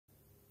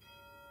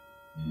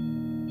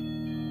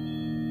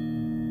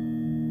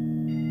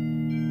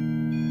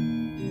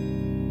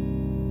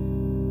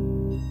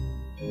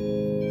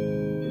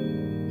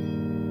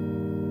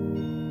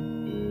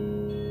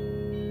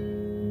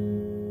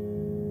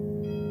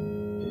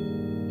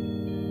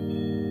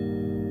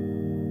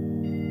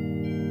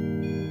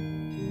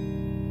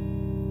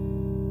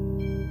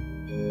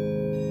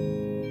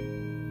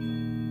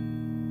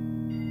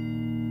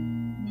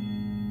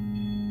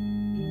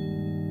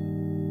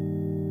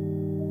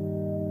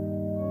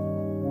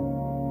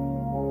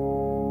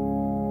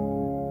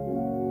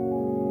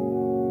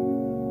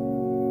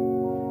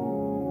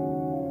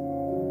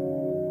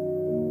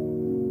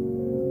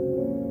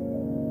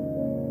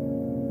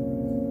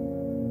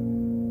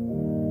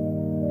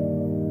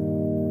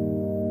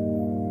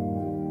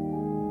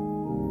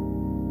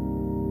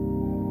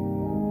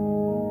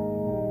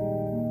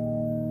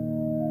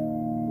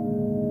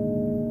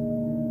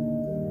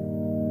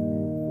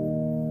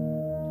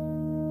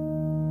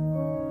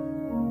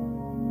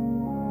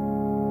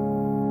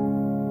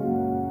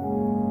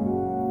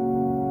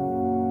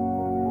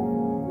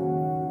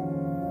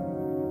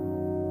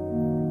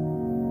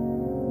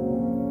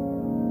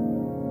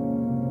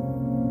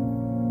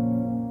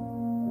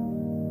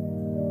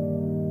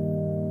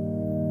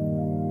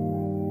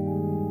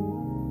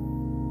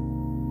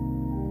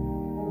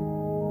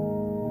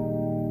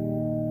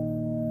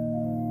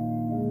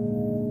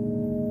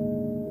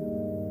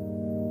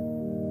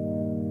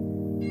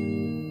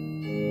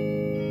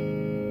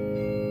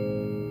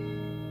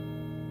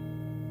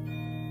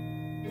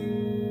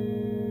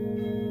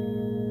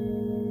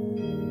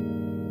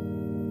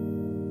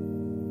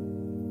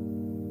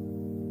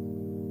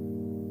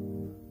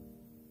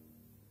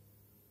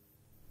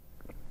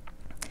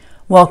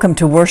Welcome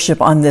to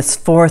worship on this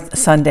fourth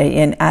Sunday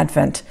in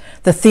Advent.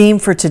 The theme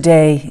for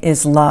today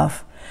is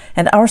love.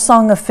 And our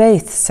song of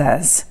faith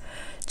says,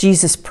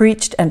 Jesus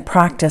preached and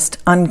practiced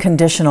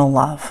unconditional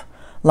love.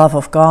 Love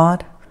of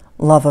God,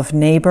 love of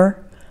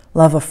neighbor,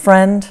 love of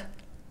friend,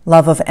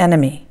 love of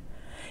enemy.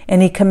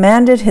 And he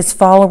commanded his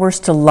followers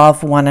to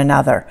love one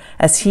another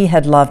as he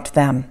had loved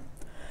them.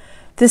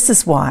 This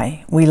is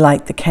why we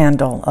light the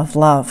candle of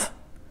love.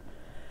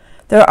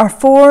 There are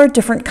 4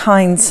 different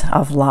kinds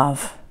of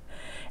love.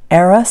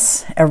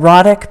 Eros,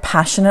 erotic,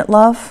 passionate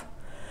love.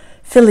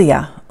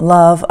 Philia,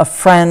 love of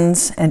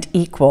friends and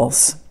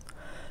equals.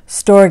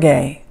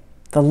 Storge,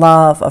 the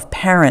love of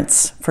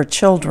parents for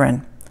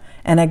children.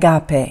 And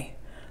agape,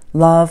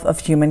 love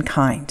of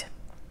humankind.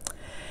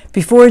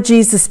 Before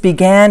Jesus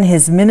began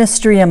his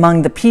ministry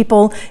among the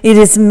people, it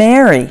is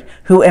Mary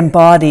who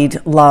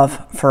embodied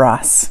love for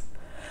us.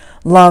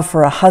 Love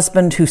for a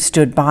husband who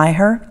stood by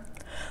her.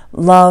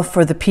 Love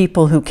for the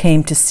people who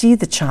came to see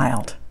the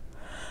child.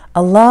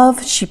 A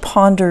love she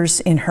ponders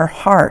in her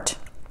heart,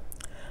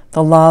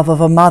 the love of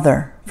a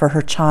mother for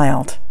her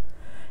child,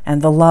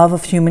 and the love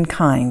of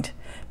humankind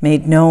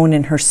made known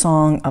in her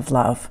song of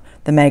love,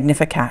 the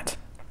Magnificat.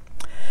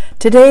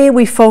 Today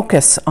we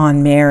focus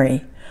on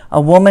Mary,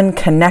 a woman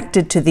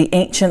connected to the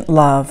ancient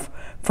love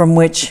from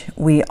which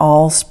we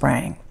all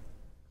sprang.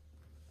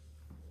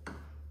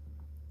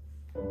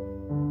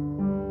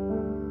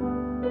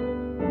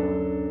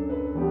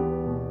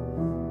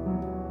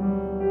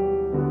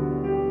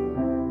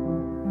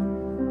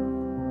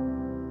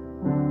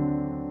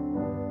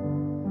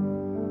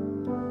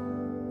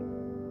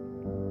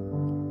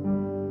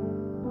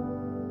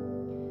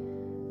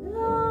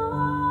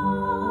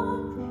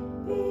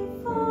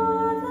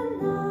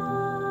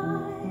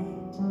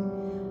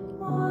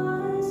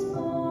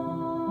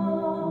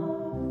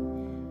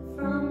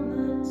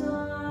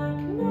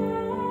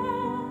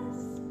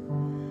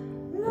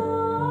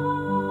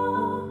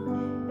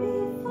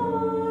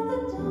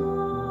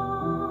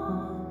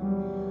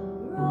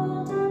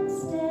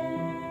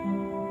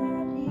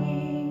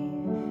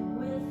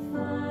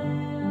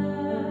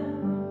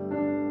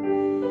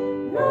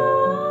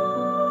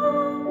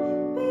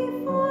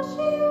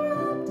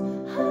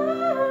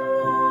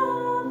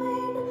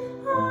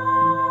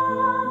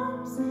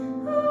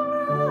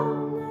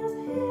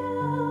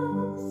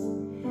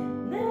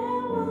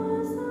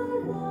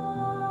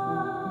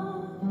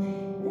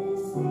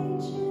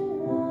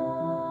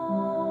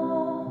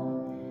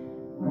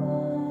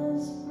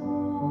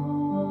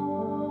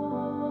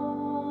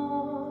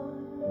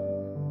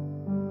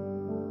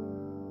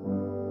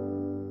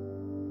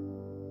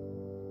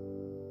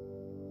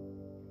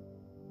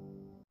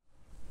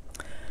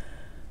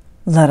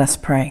 Let us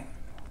pray.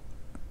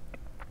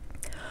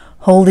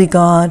 Holy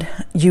God,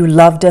 you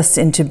loved us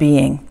into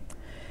being.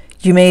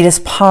 You made us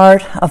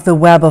part of the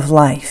web of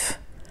life.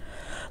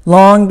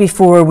 Long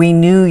before we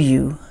knew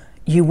you,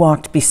 you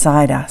walked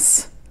beside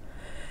us.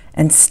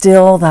 And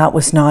still that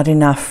was not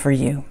enough for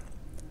you.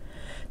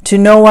 To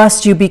know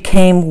us, you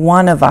became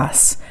one of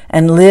us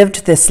and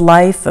lived this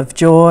life of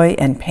joy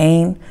and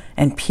pain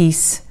and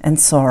peace and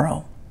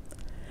sorrow.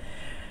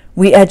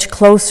 We edge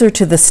closer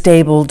to the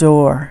stable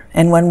door,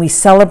 and when we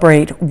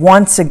celebrate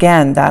once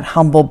again that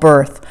humble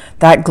birth,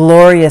 that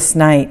glorious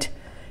night,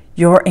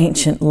 your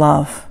ancient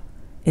love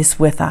is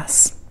with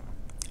us.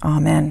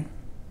 Amen.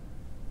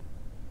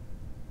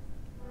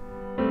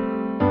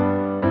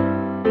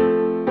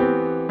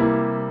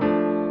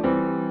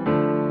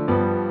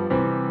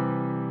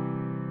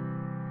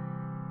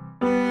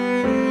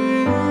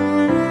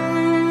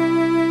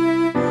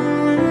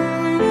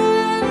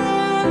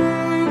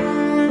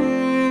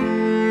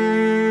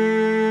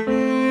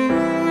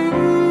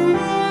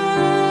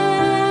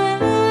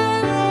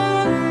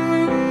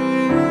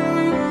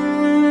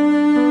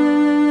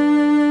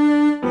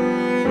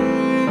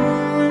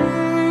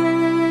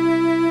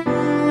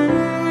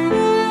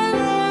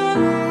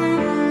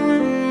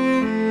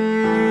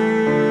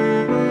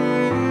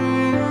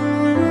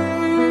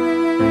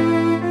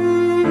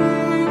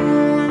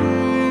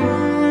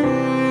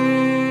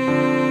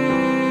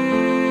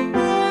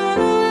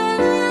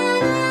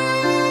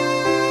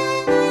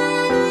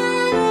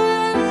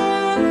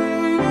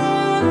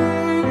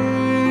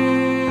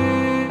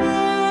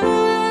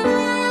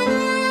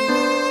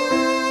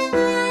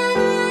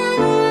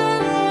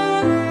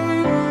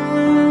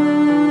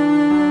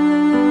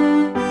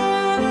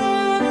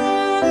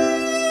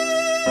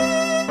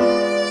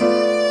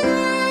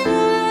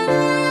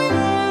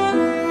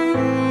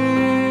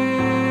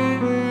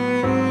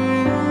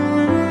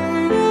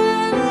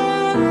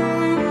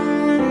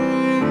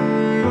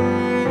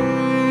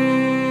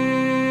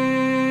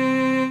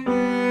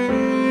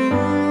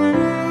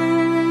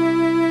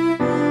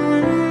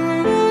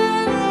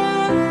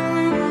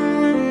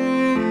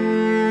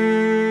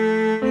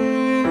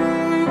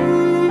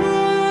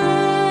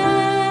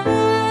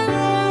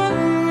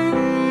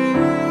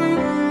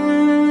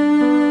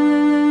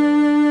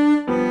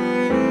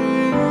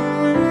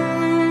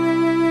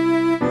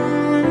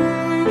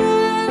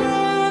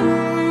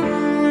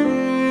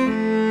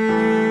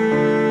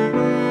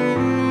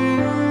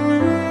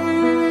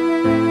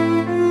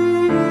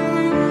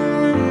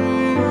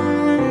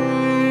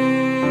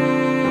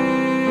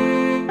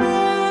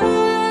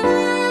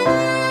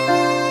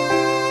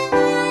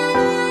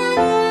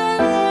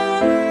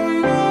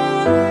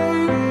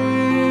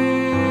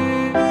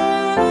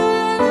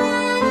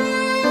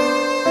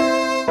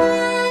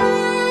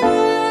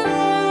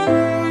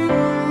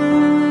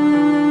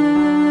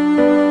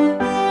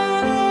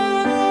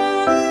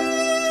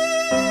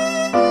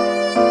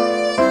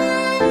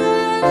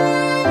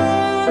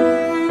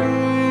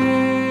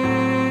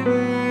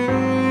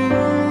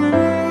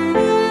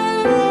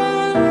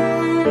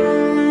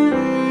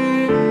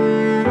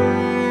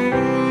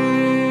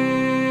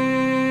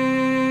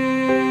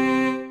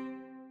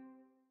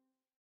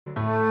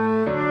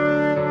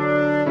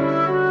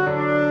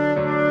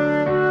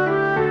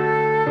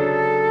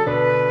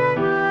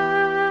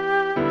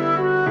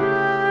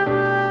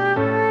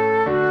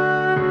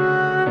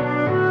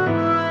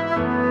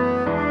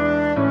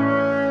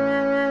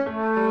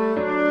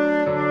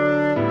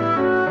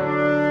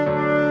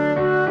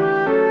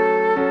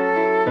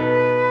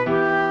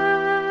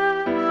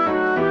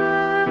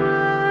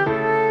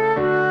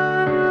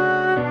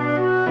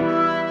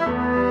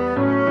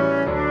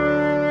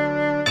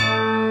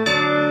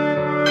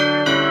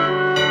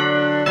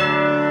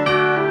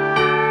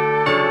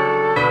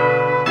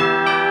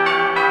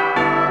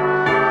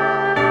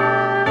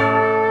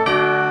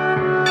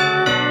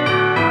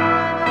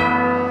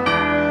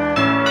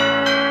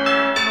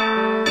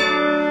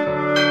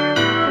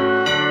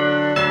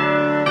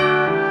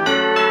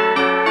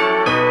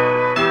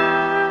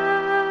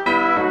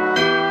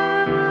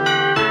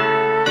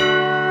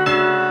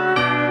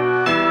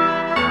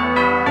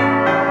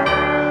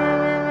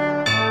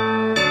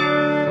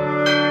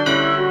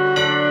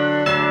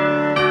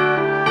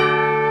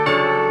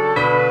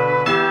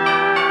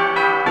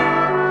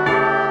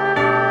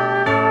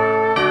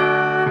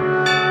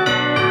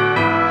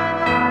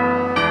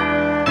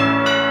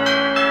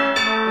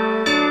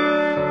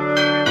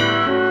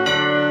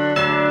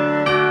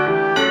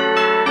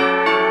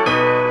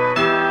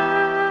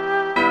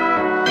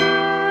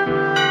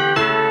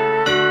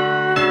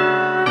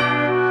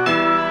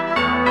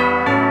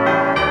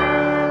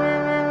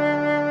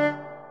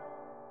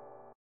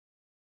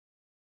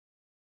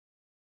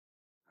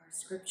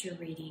 scripture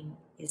reading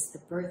is the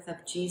birth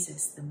of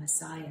Jesus, the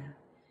Messiah.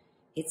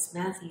 It's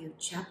Matthew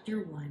chapter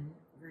 1,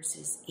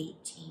 verses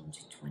 18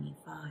 to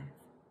 25.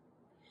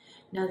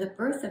 Now the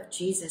birth of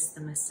Jesus,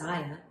 the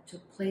Messiah,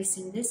 took place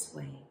in this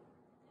way.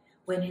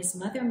 When his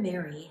mother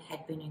Mary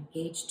had been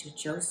engaged to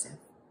Joseph,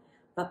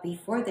 but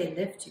before they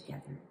lived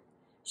together,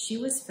 she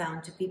was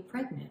found to be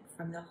pregnant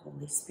from the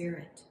Holy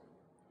Spirit.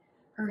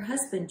 Her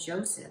husband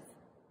Joseph,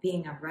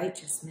 being a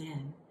righteous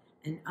man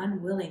and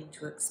unwilling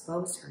to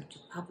expose her to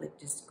public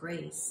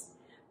disgrace,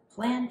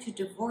 planned to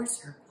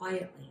divorce her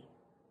quietly.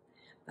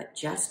 But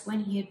just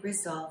when he had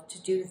resolved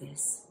to do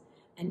this,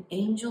 an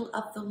angel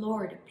of the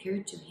Lord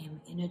appeared to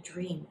him in a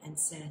dream and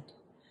said,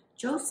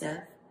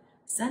 "Joseph,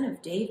 son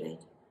of David,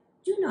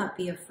 do not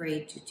be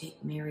afraid to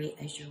take Mary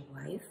as your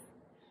wife,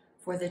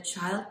 for the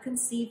child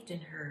conceived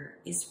in her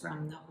is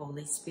from the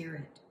Holy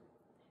Spirit.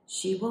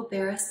 She will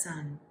bear a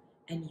son,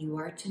 and you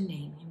are to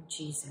name him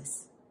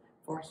Jesus,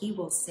 for he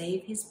will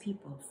save his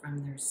people from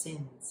their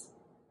sins."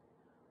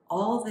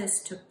 All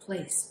this took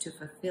place to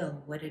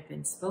fulfill what had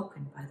been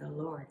spoken by the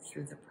Lord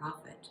through the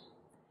prophet.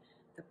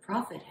 The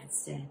prophet had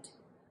said,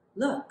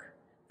 "Look,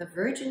 the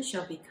virgin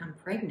shall become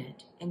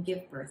pregnant and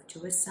give birth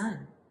to a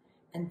son,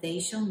 and they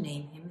shall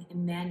name him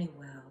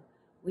Emmanuel,"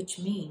 which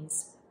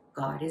means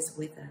God is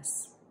with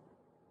us.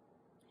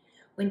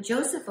 When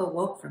Joseph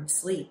awoke from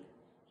sleep,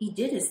 he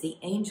did as the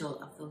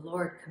angel of the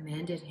Lord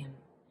commanded him.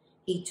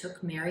 He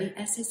took Mary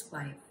as his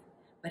wife,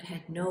 but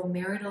had no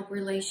marital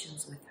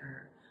relations with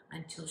her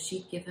until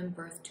she'd given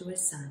birth to a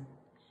son,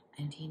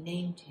 and he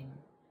named him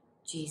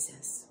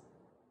Jesus.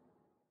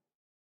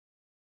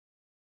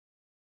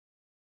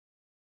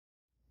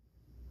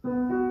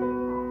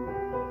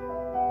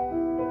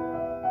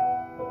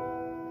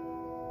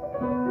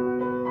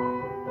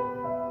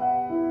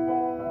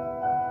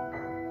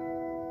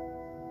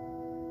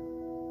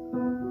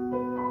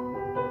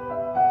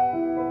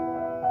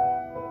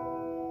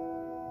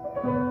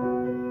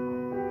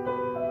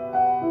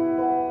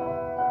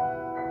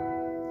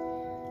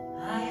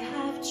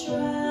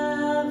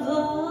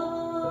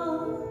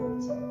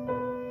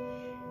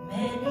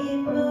 Many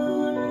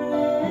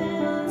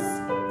moonless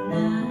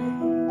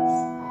nights,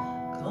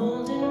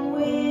 golden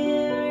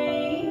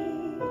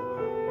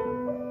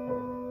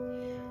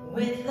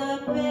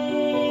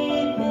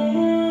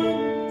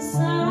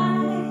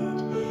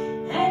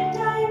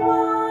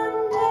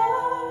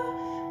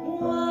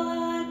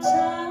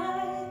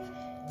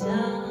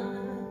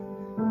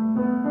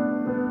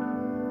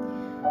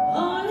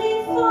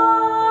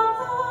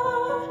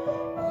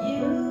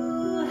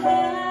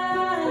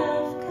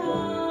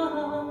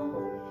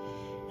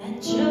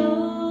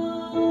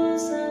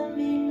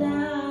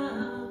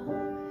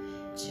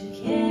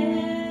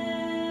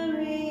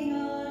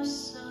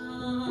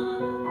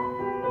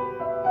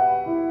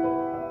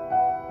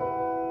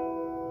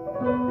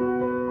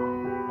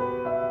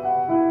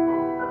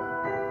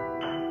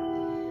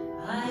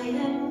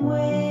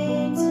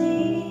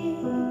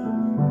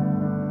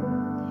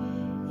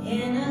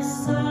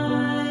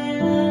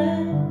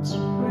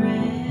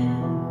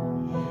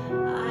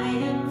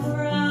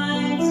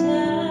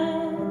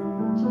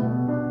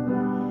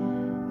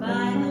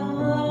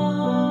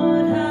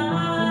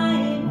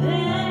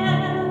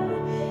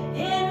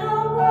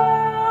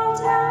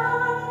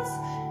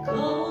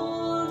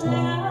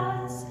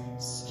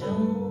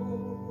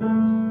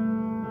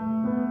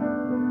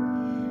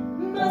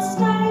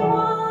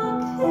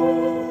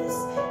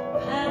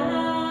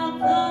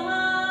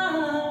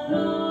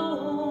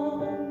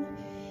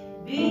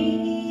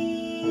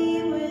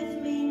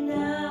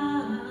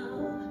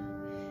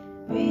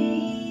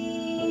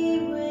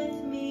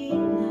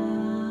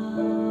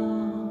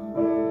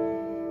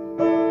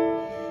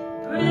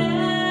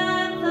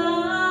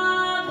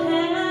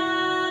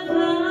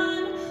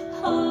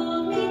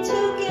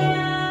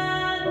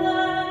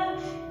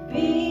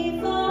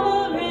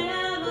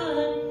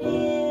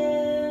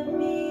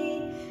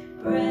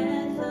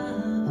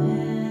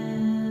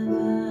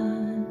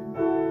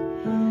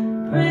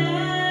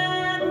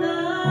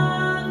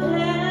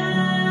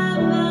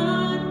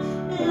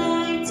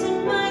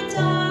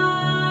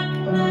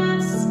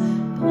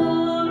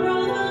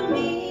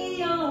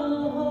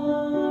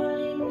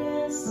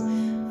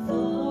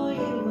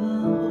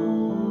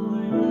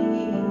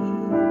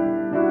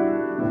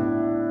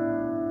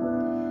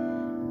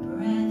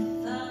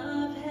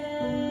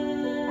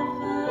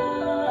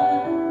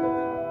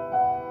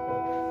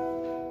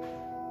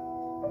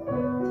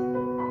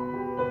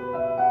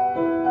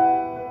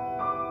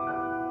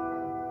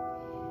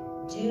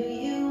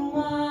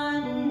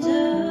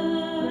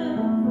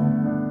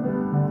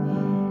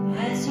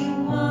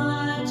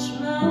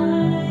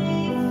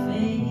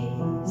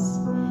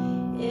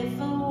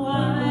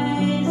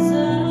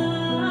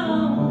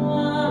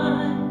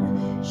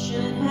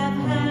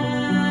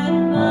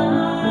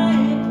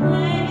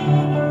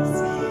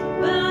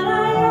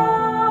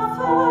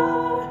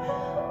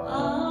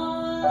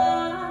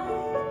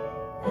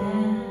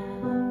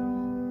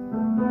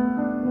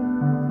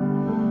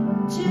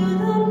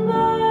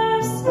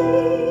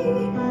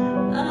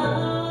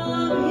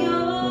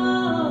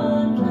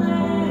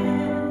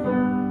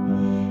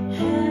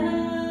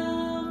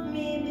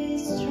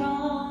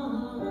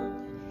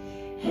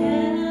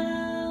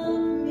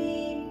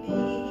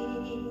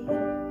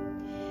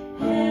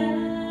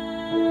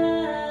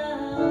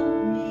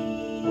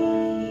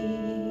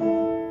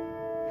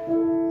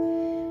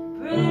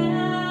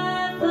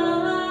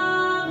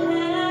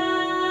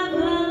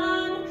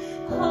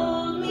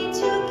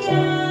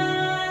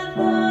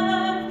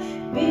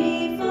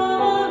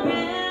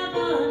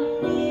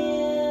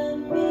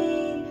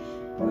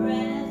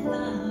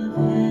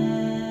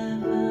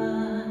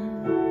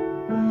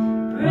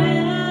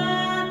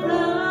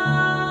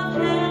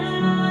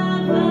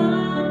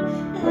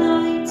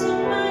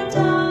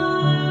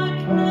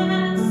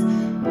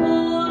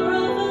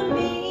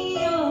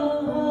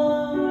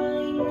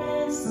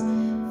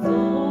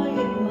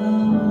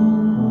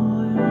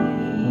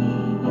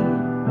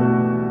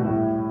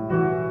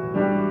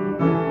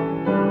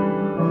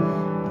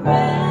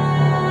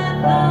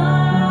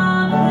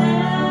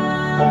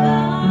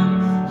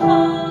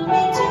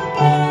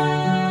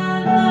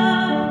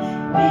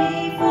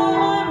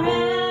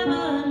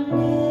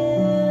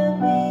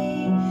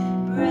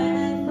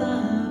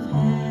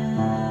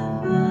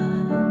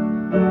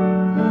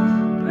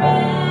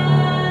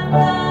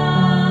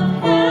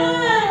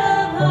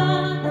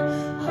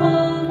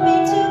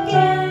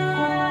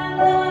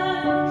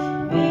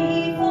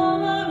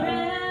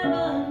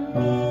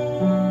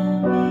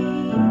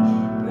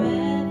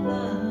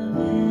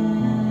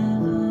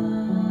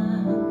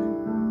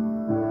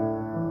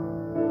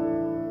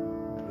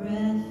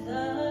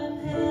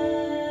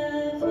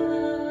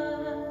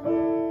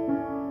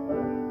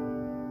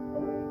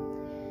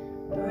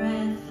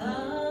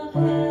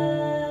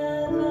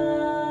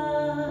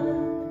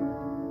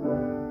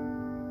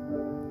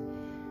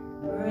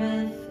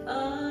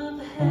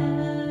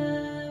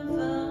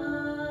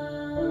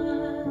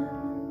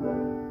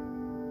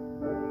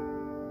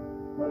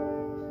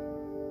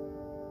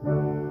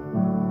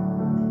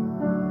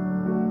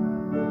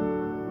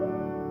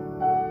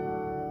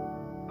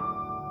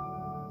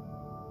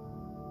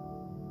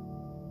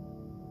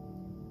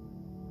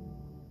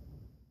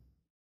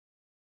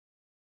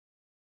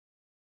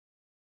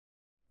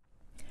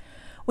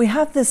We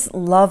have this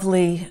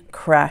lovely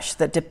creche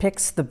that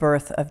depicts the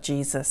birth of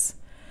Jesus.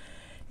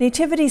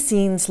 Nativity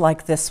scenes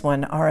like this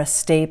one are a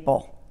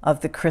staple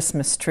of the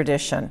Christmas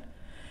tradition.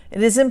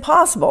 It is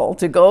impossible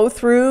to go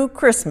through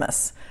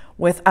Christmas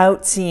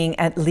without seeing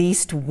at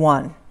least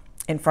one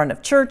in front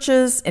of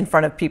churches, in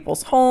front of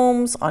people's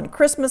homes, on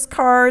Christmas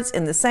cards,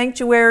 in the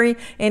sanctuary,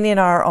 and in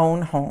our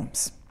own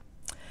homes.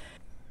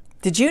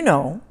 Did you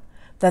know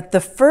that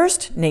the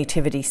first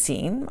nativity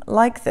scene,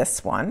 like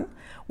this one,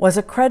 was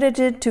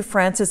accredited to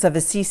Francis of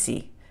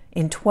Assisi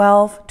in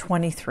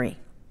 1223?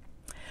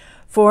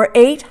 For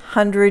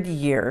 800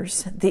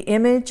 years, the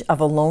image of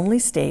a lonely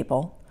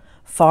stable,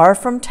 far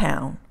from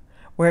town,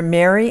 where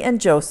Mary and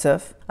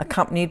Joseph,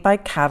 accompanied by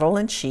cattle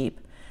and sheep,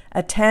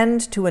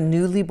 attend to a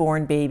newly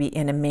born baby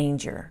in a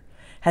manger,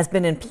 has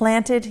been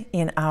implanted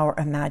in our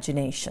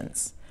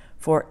imaginations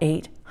for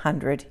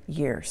 800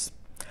 years.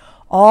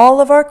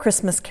 All of our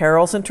Christmas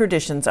carols and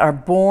traditions are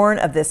born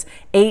of this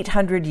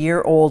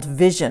 800-year-old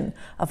vision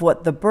of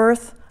what the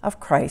birth of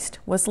Christ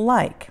was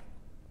like.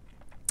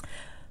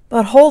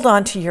 But hold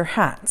on to your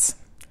hats.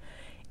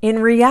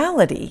 In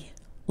reality,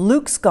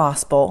 Luke's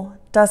gospel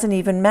doesn't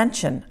even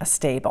mention a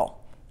stable,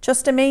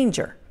 just a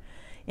manger.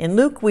 In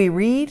Luke we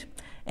read,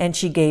 "And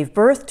she gave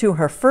birth to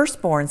her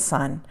firstborn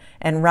son,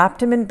 and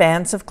wrapped him in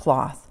bands of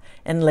cloth,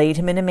 and laid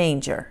him in a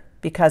manger,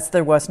 because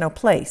there was no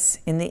place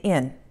in the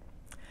inn."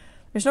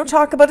 There's no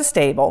talk about a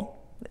stable.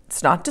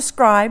 It's not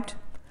described.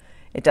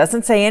 It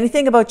doesn't say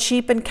anything about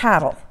sheep and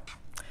cattle.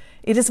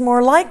 It is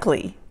more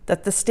likely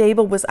that the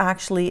stable was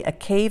actually a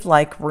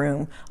cave-like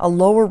room, a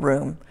lower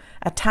room,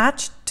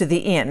 attached to the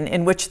inn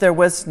in which there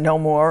was no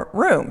more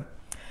room.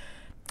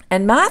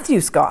 And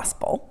Matthew's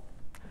gospel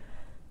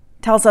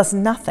tells us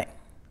nothing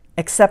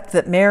except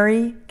that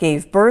Mary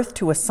gave birth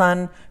to a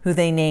son who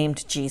they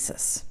named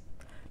Jesus.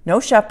 No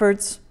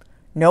shepherds,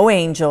 no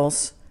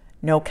angels,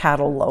 no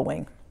cattle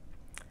lowing.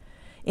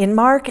 In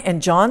Mark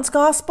and John's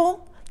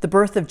gospel, the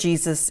birth of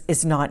Jesus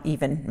is not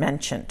even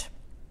mentioned.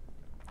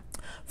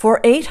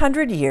 For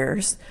 800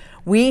 years,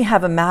 we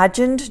have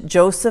imagined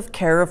Joseph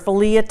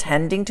carefully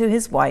attending to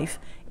his wife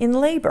in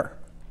labor.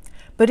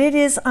 But it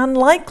is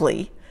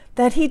unlikely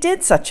that he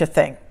did such a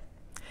thing.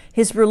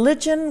 His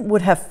religion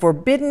would have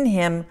forbidden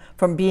him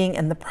from being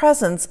in the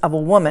presence of a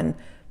woman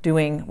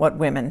doing what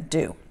women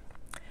do.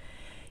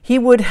 He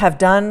would have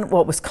done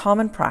what was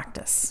common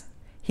practice.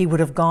 He would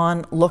have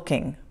gone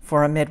looking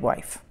for a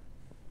midwife.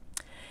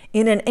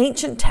 In an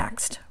ancient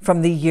text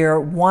from the year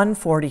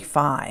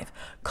 145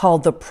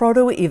 called the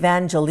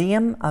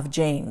Proto-Evangelium of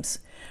James,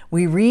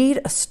 we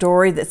read a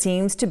story that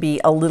seems to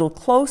be a little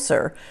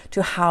closer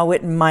to how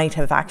it might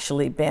have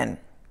actually been.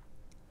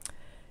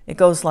 It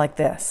goes like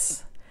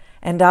this.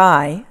 "And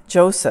I,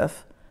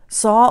 Joseph,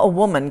 saw a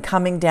woman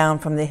coming down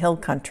from the hill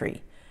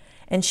country,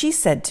 and she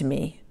said to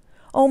me,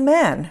 'O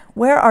man,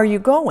 where are you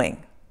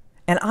going?'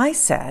 And I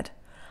said,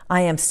 'I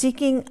am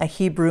seeking a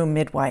Hebrew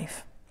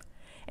midwife.'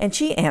 And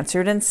she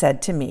answered and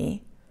said to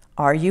me,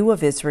 'Are you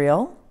of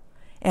Israel?'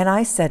 And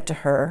I said to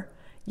her,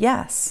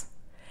 'Yes.'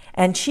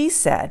 And she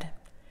said,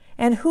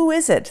 'And who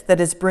is it that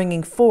is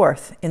bringing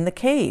forth in the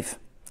cave?'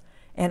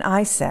 And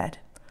I said,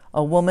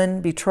 'A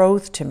woman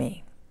betrothed to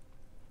me.'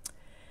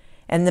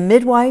 And the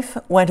midwife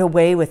went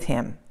away with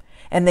him,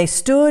 and they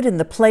stood in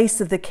the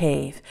place of the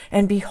cave,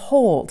 and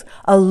behold,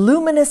 a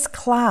luminous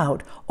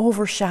cloud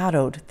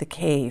overshadowed the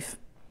cave.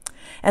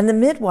 And the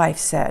midwife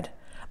said,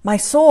 'My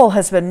soul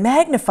has been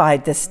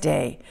magnified this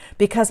day,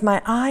 because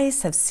my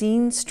eyes have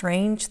seen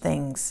strange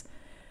things,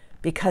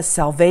 because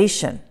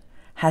salvation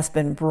has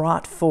been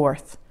brought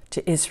forth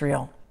to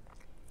Israel.'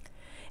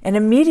 And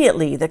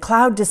immediately the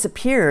cloud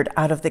disappeared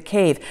out of the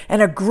cave,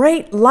 and a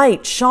great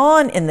light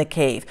shone in the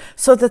cave,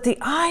 so that the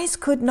eyes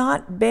could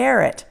not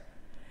bear it.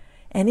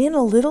 And in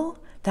a little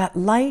that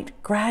light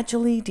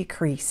gradually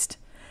decreased,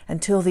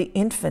 until the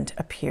infant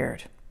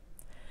appeared,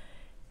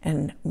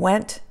 and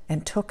went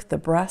and took the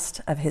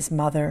breast of his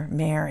mother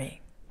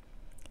Mary.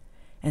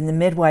 And the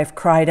midwife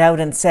cried out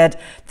and said,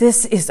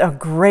 'This is a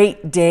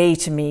great day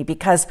to me,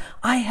 because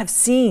I have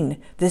seen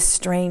this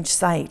strange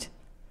sight.'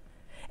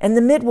 And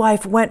the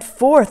midwife went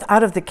forth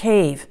out of the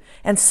cave,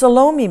 and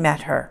Salome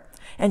met her.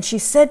 And she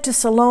said to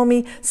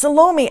Salome,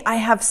 'Salome, I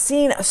have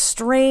seen a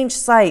strange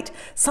sight,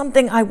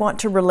 something I want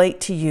to relate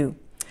to you.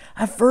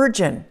 A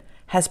virgin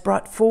has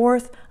brought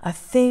forth a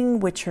thing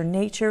which her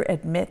nature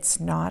admits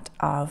not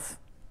of.'"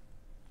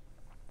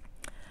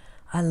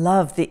 I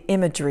love the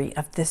imagery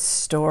of this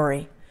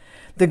story.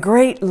 The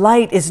great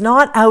light is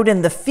not out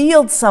in the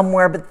field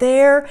somewhere, but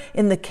there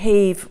in the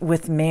cave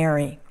with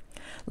Mary,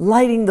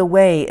 lighting the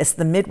way as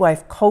the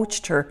midwife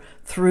coached her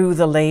through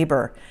the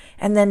labor,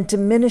 and then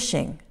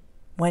diminishing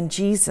when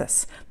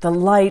Jesus, the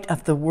light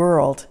of the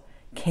world,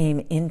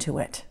 came into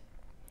it.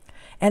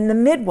 And the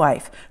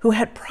midwife, who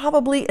had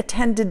probably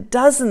attended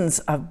dozens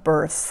of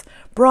births,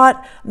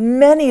 brought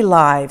many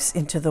lives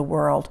into the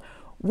world,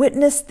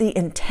 witnessed the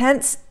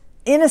intense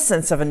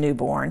innocence of a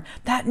newborn.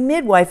 That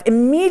midwife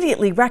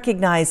immediately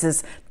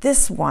recognizes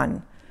this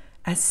one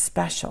as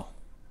special,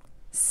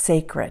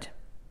 sacred.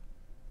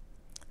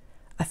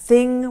 a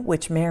thing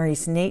which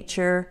Mary's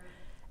nature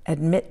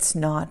admits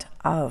not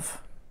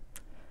of.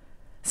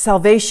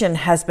 Salvation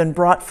has been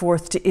brought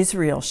forth to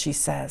Israel, she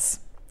says.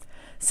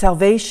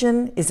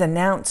 Salvation is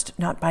announced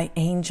not by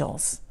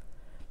angels,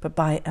 but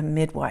by a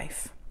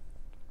midwife.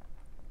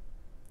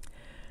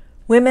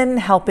 Women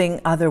helping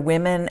other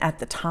women at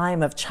the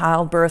time of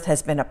childbirth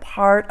has been a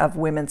part of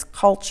women's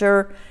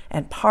culture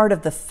and part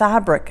of the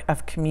fabric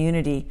of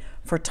community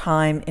for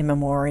time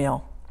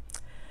immemorial.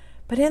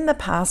 But in the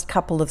past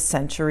couple of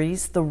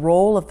centuries, the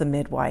role of the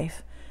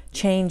midwife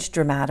changed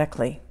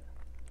dramatically.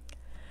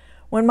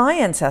 When my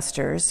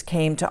ancestors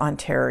came to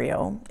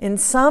Ontario, in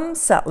some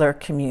settler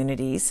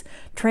communities,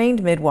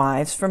 trained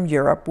midwives from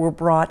Europe were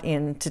brought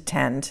in to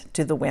tend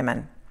to the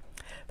women.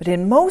 But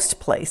in most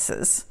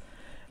places,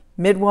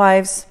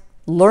 midwives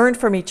learned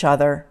from each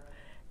other.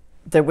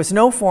 There was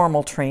no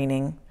formal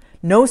training,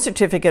 no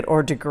certificate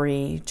or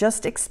degree,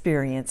 just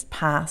experience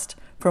passed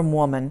from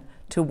woman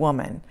to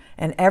woman,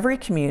 and every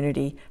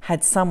community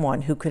had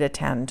someone who could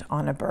attend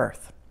on a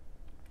birth.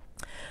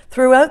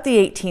 Throughout the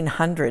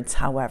 1800s,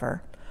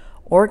 however,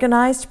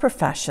 organized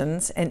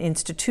professions and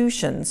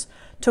institutions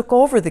took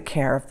over the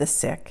care of the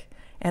sick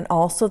and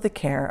also the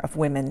care of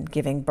women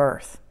giving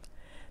birth.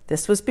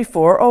 This was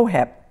before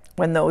OHIP,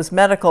 when those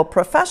medical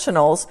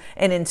professionals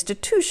and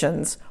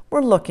institutions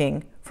were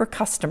looking for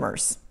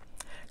customers.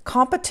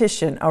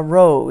 Competition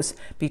arose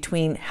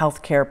between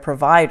healthcare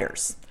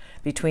providers,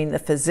 between the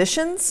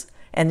physicians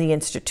and the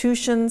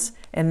institutions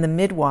and the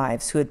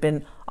midwives who had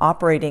been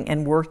operating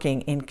and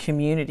working in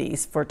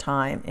communities for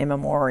time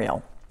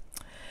immemorial.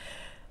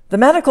 The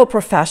medical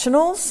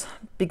professionals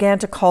began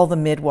to call the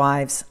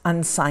midwives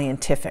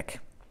unscientific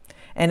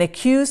and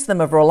accused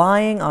them of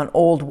relying on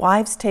old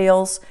wives'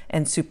 tales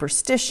and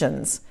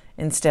superstitions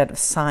instead of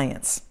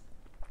science.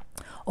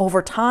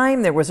 Over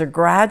time, there was a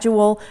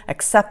gradual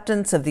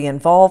acceptance of the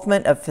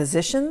involvement of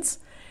physicians,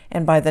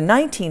 and by the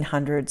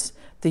 1900s,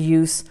 the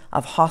use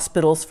of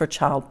hospitals for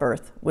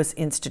childbirth was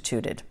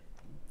instituted.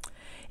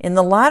 In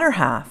the latter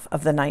half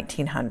of the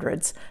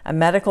 1900s, a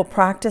Medical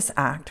Practice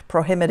Act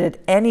prohibited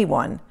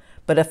anyone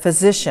but a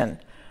physician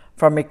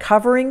from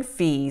recovering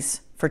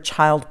fees for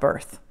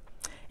childbirth,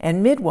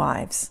 and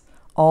midwives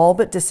all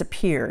but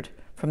disappeared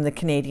from the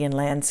Canadian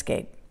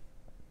landscape.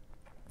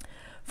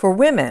 For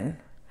women,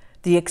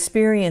 the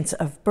experience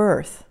of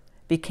birth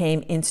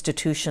became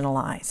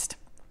institutionalized.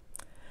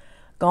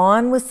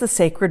 Gone was the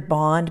sacred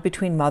bond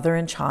between mother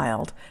and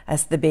child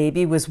as the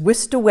baby was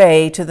whisked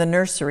away to the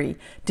nursery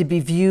to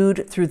be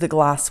viewed through the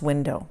glass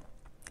window.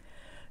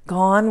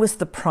 Gone was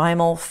the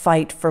primal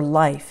fight for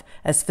life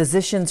as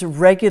physicians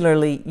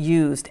regularly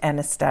used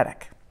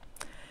anesthetic.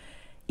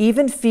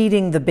 Even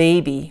feeding the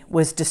baby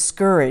was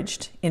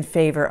discouraged in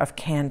favor of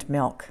canned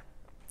milk.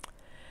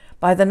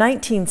 By the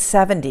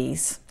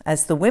 1970s,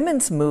 as the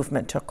women's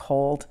movement took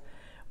hold,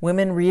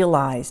 women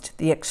realized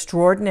the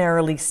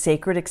extraordinarily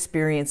sacred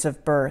experience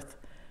of birth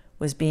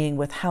was being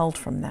withheld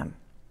from them.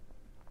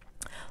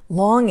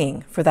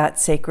 Longing for that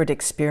sacred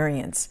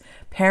experience,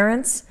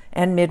 parents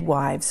and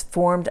midwives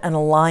formed an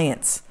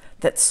alliance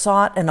that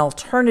sought an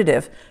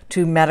alternative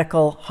to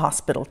medical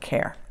hospital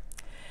care.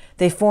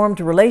 They formed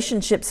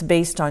relationships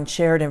based on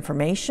shared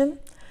information.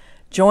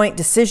 Joint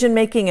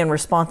decision-making and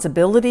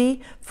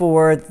responsibility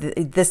for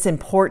this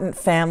important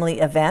family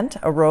event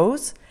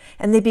arose,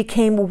 and they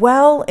became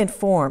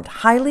well-informed,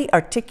 highly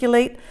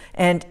articulate,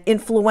 and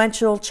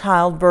influential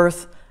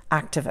childbirth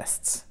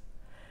activists.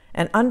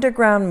 An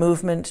underground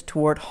movement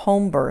toward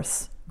home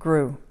births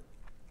grew.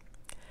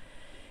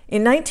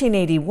 In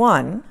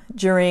 1981,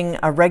 during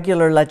a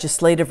regular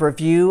legislative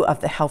review of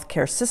the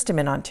healthcare system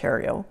in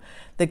Ontario,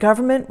 the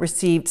government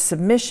received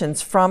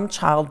submissions from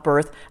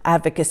childbirth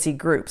advocacy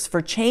groups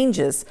for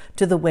changes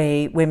to the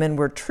way women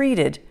were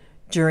treated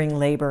during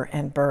labor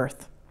and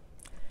birth.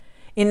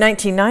 In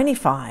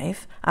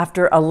 1995,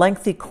 after a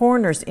lengthy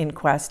coroner's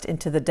inquest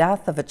into the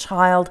death of a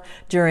child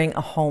during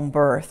a home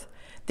birth,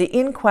 the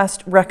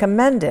inquest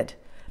recommended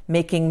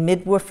making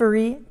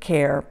midwifery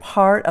care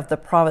part of the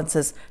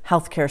province's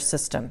healthcare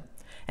system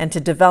and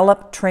to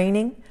develop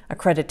training,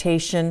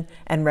 accreditation,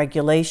 and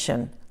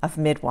regulation of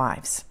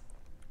midwives.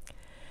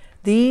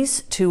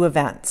 These two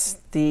events,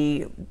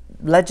 the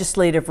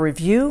legislative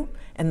review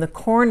and the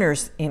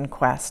coroner's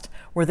inquest,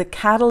 were the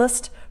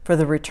catalyst for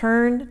the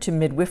return to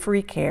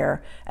midwifery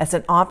care as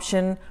an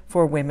option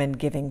for women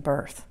giving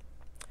birth.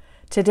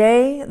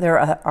 Today, there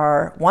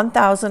are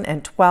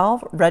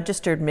 1,012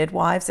 registered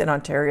midwives in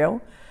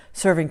Ontario,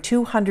 serving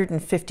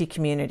 250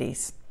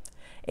 communities.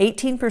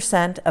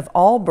 18% of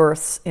all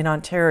births in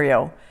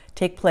Ontario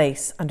take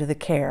place under the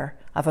care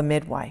of a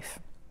midwife.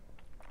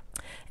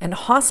 And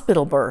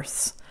hospital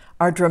births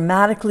are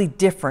dramatically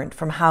different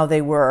from how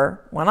they were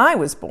when I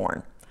was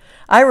born.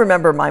 I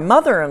remember my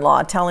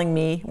mother-in-law telling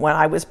me when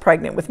I was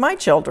pregnant with my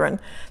children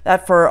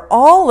that for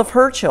all of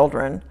her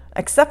children,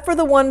 except for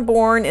the one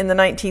born in the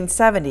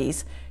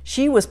 1970s,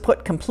 she was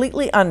put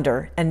completely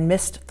under and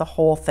missed the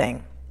whole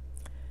thing.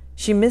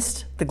 She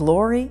missed the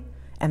glory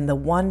and the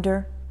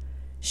wonder.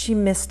 She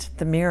missed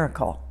the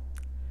miracle.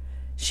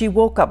 She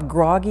woke up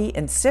groggy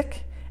and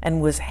sick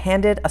and was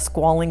handed a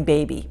squalling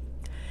baby.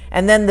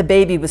 And then the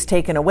baby was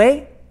taken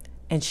away,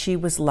 and she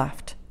was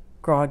left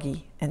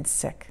groggy and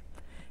sick.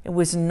 It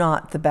was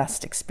not the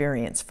best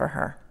experience for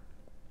her.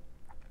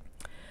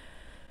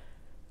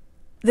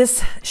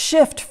 This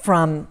shift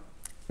from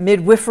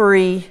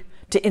midwifery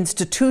to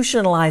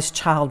institutionalized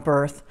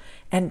childbirth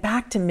and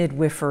back to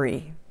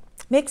midwifery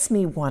makes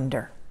me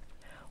wonder,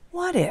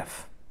 what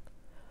if,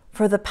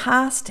 for the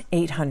past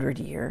 800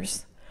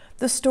 years,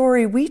 the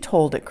story we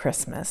told at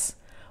Christmas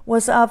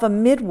was of a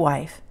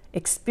midwife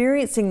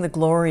experiencing the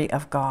glory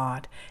of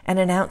God and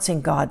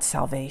announcing God's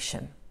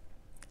salvation?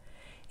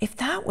 If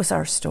that was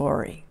our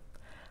story,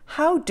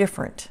 how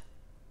different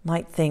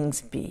might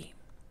things be?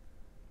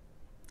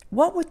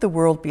 What would the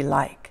world be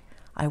like,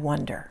 I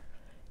wonder,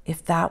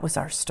 if that was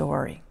our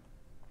story?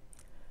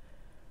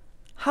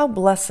 How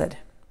blessed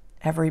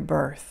every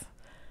birth,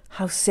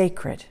 how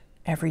sacred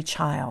every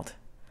child,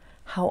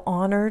 how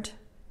honored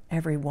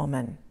every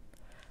woman,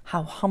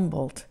 how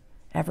humbled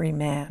every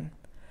man,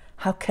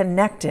 how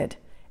connected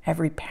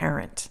every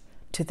parent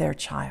to their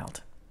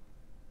child.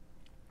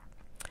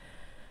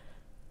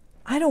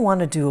 I don't want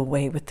to do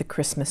away with the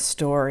Christmas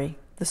story,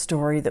 the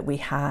story that we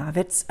have.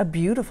 It's a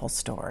beautiful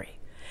story.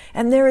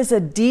 And there is a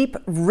deep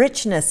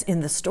richness in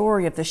the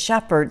story of the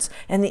shepherds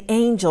and the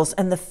angels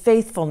and the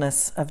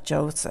faithfulness of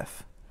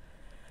Joseph.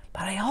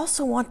 But I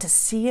also want to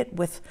see it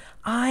with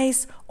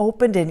eyes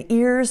opened and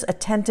ears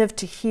attentive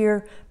to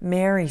hear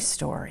Mary's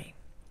story.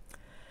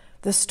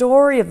 The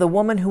story of the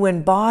woman who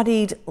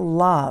embodied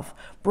love,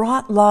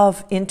 brought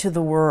love into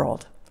the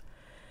world,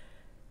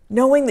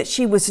 knowing that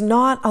she was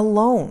not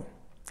alone,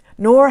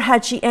 nor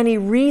had she any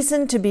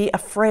reason to be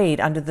afraid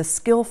under the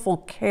skillful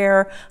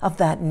care of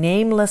that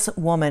nameless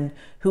woman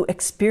who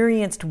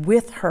experienced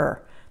with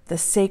her the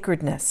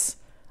sacredness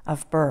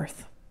of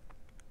birth.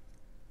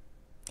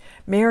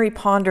 Mary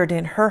pondered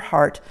in her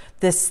heart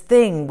this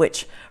thing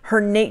which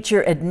her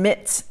nature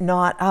admits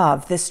not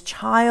of, this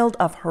child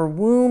of her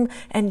womb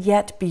and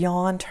yet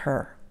beyond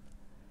her.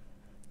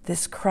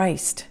 This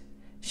Christ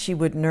she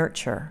would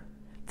nurture,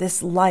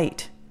 this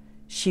light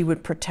she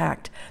would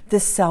protect,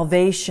 this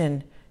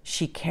salvation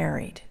she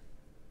carried,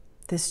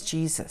 this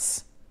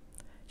Jesus,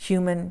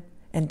 human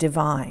and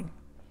divine,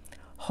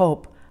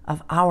 hope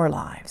of our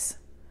lives,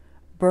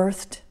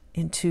 birthed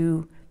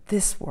into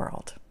this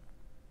world.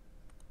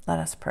 Let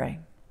us pray.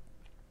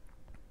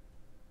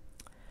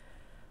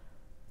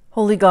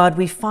 Holy God,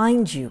 we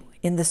find you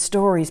in the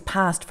stories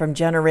passed from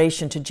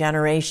generation to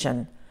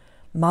generation,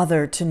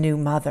 mother to new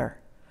mother,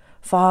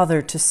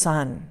 father to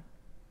son,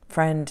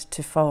 friend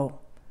to foe.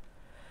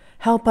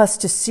 Help us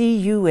to see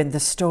you in the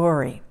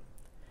story,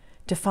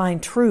 to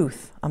find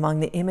truth among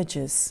the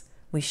images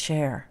we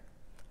share,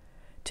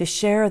 to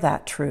share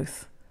that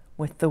truth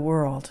with the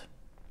world.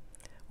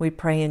 We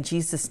pray in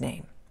Jesus'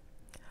 name.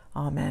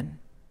 Amen.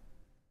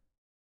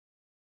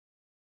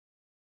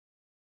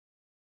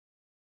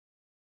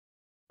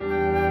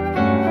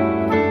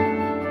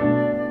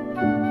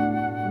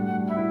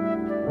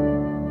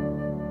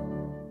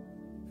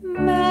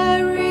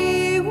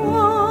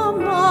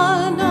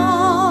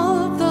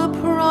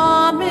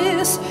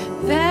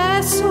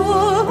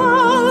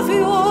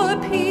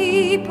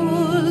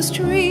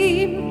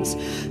 Dreams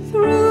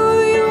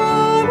through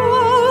your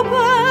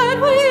open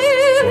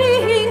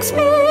willing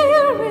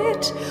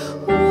spirit,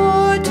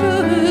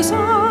 waters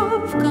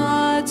of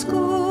God's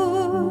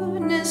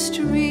goodness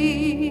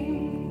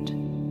streamed.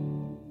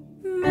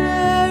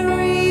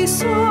 Mary,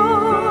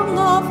 song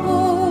of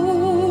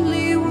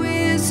holy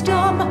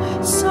wisdom,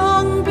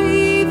 sung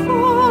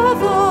before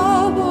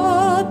the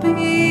world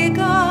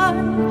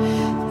began,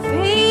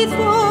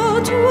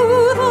 faithful to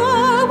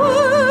the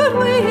word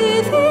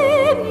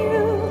within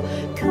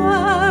you,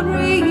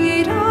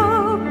 carried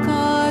out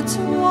God's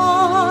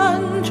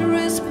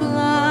wondrous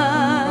plan.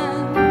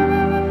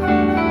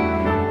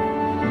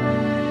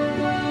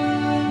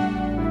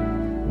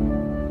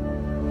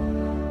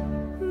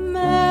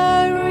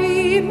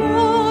 Mary,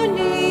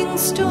 morning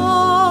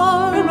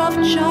star of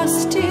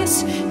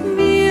justice,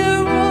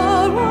 mirror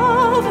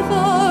of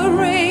the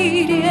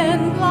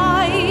radiant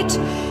light,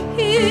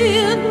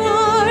 in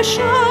the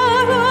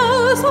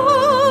shadows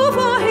of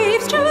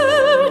life's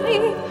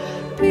journey,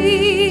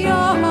 be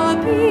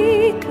a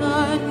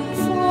beacon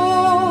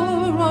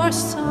for our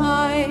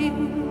sight.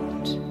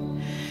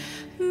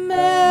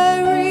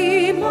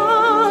 Mary,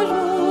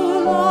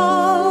 model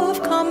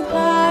of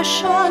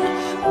compassion,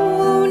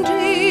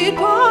 wounded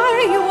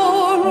by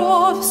your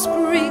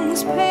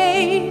offspring's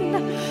pain,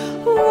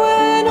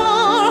 when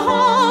our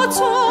hearts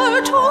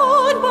are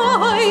torn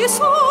by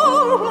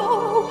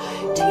sorrow,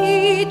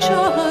 teach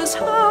us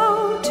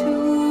how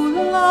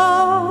to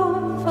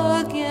love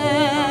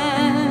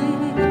again.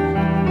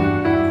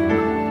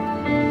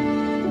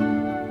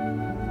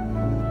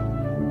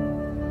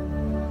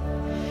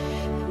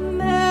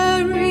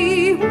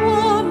 Mary,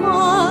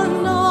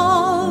 woman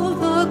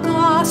of the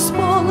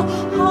gospel,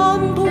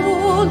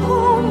 humble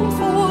home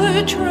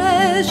for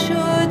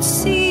treasured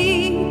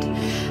seed,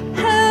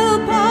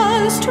 help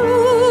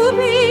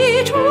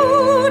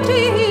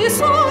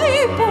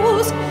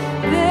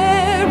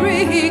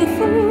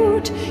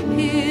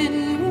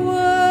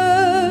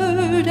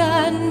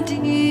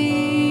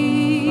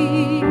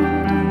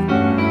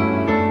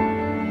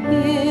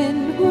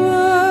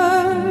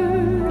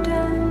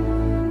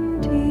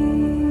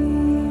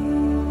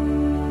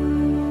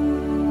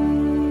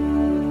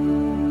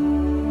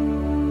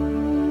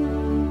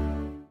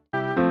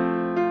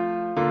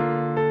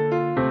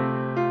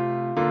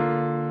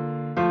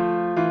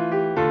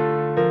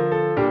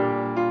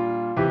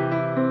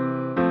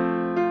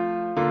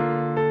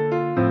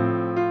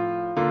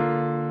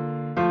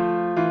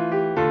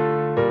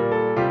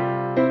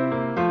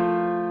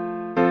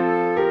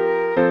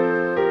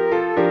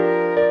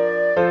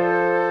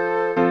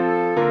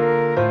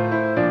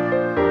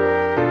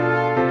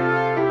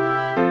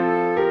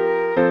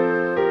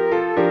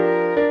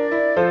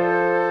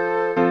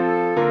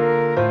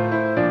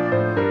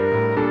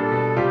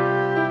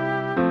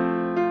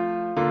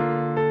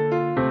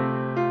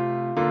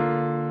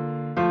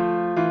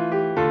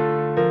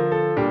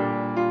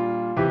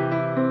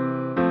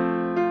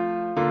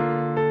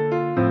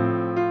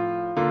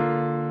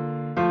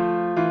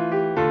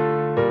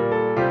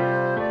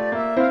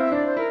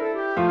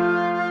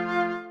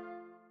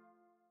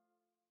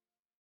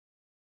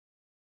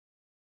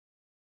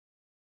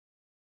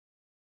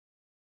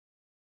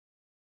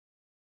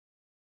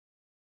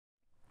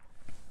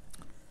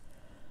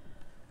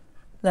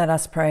Let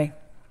us pray.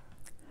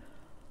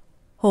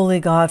 Holy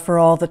God, for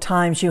all the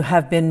times you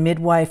have been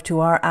midwife to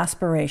our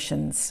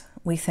aspirations,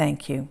 we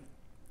thank you.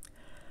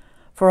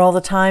 For all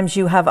the times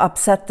you have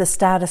upset the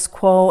status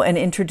quo and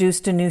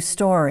introduced a new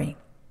story,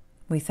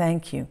 we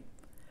thank you.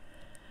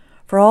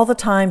 For all the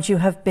times you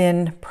have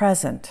been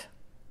present,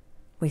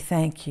 we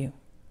thank you.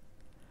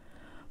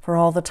 For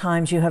all the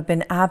times you have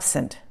been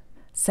absent,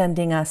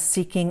 sending us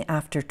seeking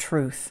after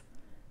truth,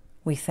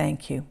 we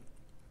thank you.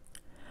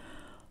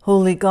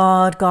 Holy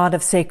God, God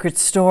of sacred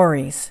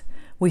stories,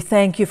 we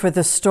thank you for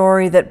the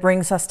story that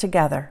brings us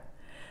together,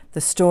 the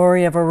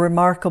story of a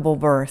remarkable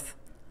birth,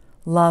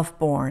 love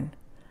born,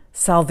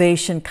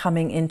 salvation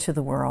coming into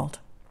the world.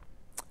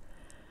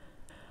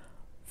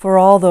 For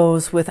all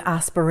those with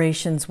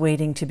aspirations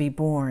waiting to be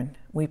born,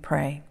 we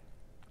pray.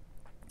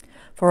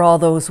 For all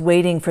those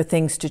waiting for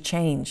things to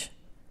change,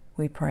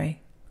 we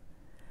pray.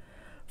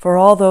 For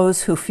all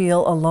those who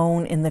feel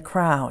alone in the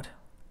crowd,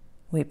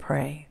 we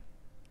pray.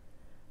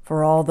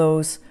 For all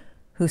those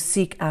who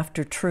seek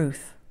after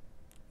truth,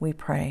 we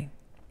pray.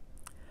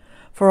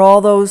 For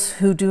all those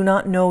who do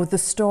not know the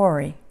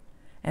story,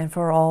 and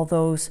for all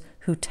those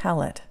who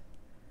tell it,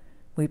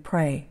 we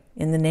pray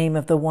in the name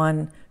of the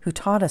one who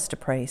taught us to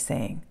pray,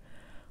 saying,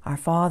 Our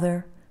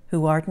Father,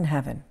 who art in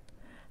heaven,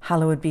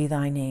 hallowed be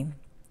thy name.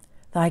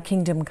 Thy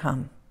kingdom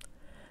come.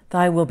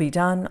 Thy will be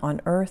done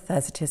on earth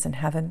as it is in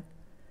heaven.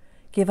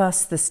 Give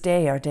us this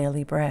day our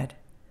daily bread,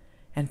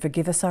 and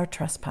forgive us our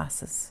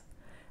trespasses,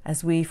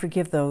 as we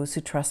forgive those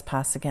who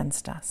trespass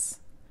against us.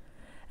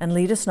 And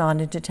lead us not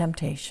into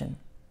temptation,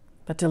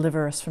 but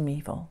deliver us from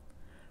evil.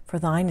 For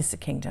thine is the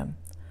kingdom,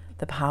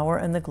 the power,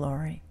 and the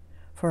glory,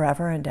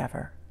 forever and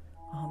ever.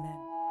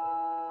 Amen.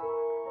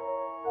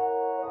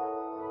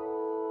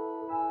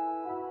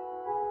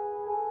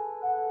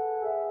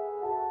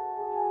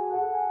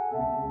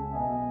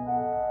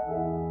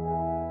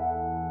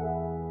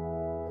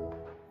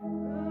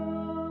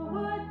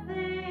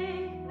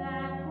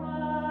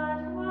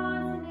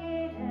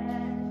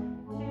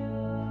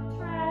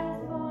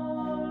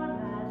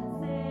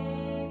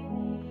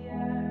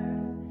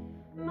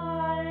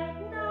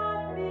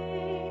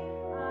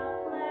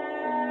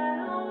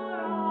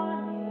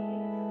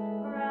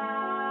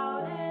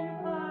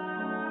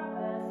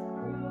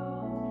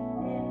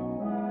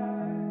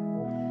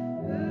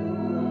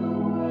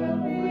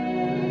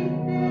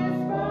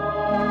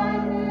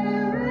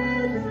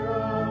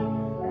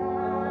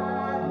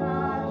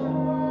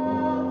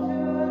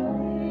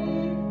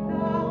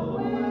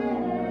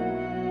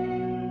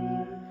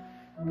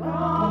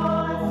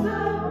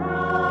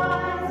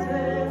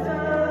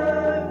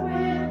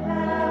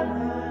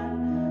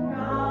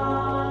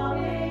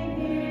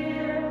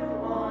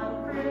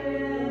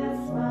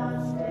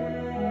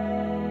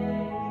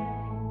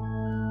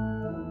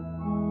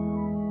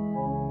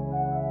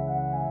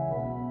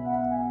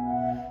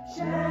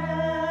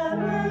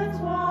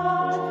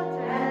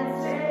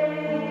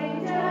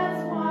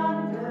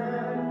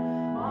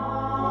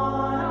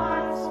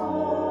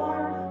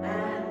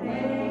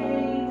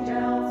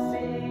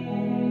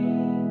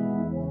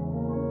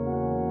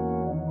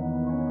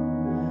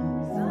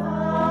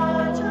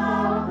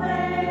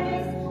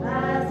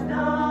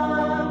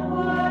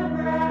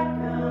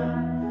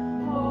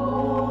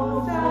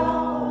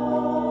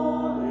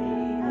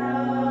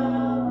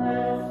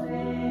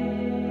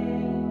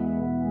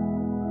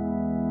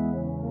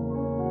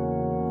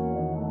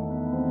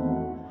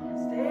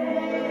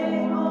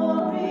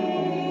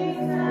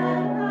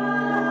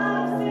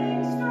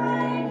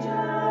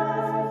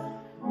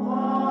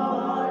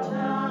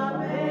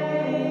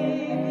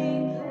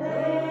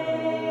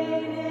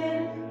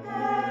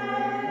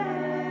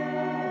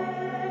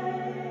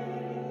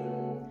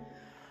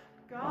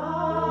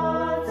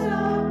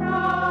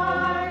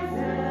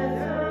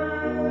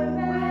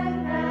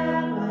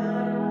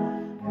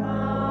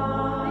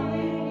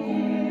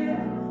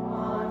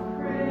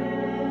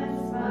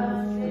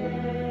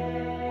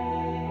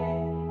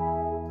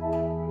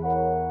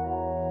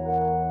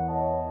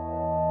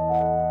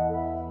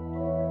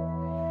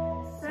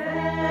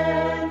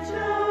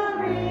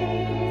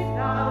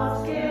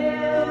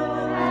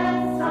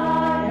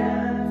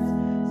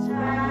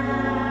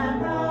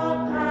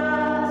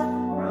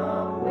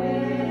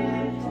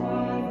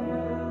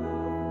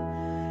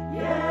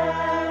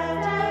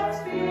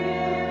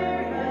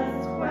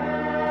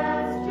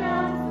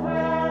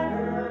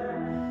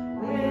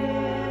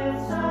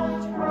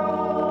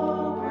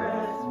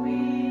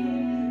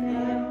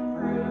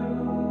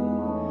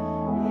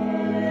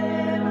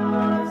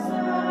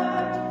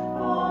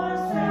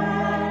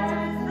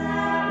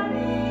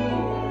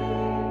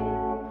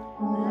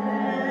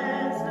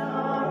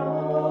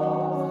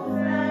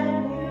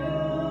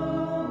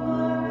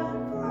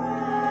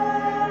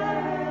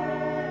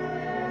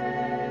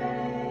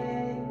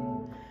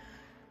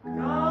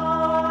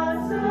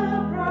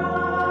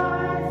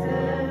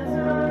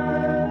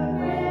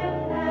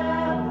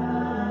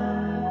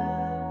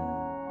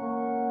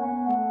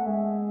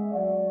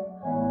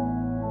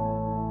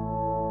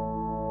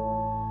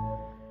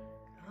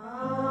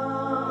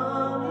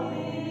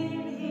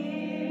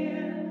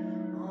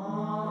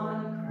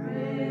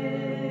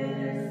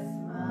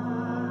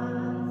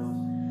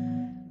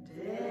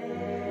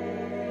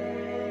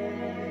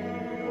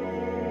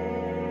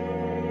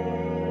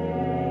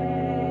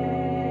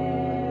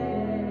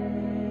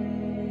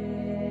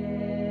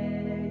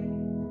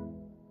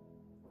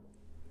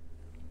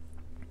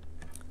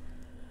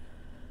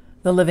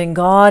 The living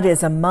God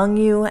is among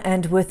you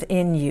and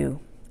within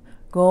you.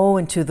 Go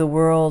into the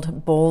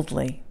world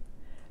boldly.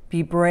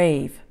 Be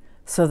brave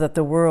so that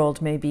the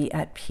world may be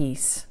at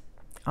peace.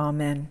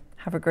 Amen.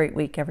 Have a great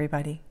week,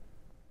 everybody.